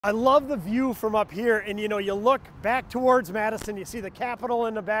I love the view from up here, and you know, you look back towards Madison, you see the Capitol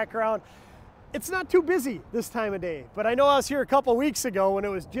in the background. It's not too busy this time of day, but I know I was here a couple weeks ago when it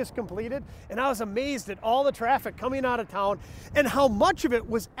was just completed, and I was amazed at all the traffic coming out of town and how much of it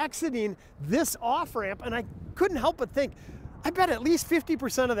was exiting this off-ramp, and I couldn't help but think, I bet at least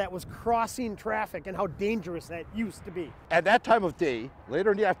 50% of that was crossing traffic and how dangerous that used to be. At that time of day,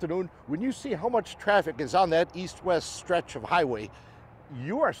 later in the afternoon, when you see how much traffic is on that east-west stretch of highway,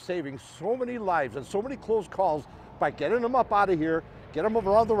 you are saving so many lives and so many close calls by getting them up out of here, get them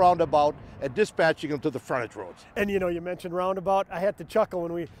around the roundabout, and dispatching them to the frontage roads. And you know, you mentioned roundabout. I had to chuckle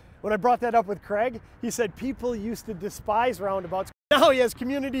when I brought that up with Craig. He said people used to despise roundabouts. Now he has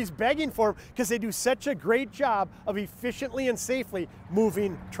communities begging for them because they do such a great job of efficiently and safely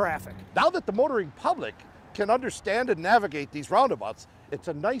moving traffic. Now that the motoring public can understand and navigate these roundabouts, it's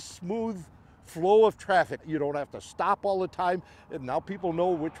a nice, smooth flow of traffic. You don't have to stop all the time, and now people know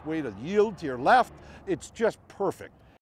which way to yield to your left. It's just perfect.